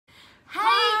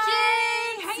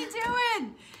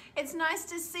It's nice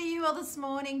to see you all this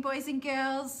morning, boys and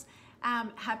girls.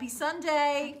 Happy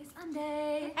Sunday. Happy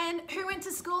Sunday. And who went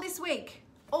to school this week?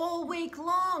 All week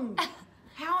long.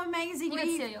 How amazing. You got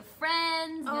to see all your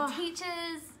friends, your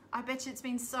teachers. I bet you it's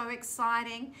been so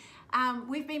exciting.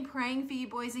 We've been praying for you,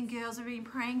 boys and girls. We've been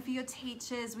praying for your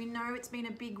teachers. We know it's been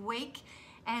a big week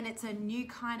and it's a new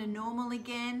kind of normal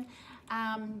again.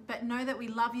 But know that we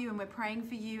love you and we're praying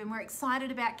for you, and we're excited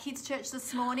about Kids Church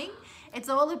this morning. It's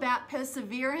all about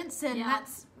perseverance, and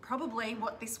that's probably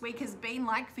what this week has been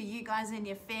like for you guys and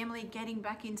your family, getting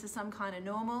back into some kind of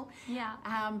normal.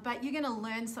 But you're going to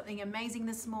learn something amazing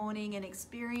this morning and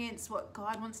experience what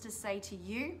God wants to say to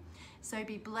you. So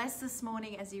be blessed this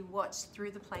morning as you watch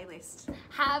through the playlist.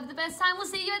 Have the best time. We'll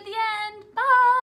see you at the end. Bye.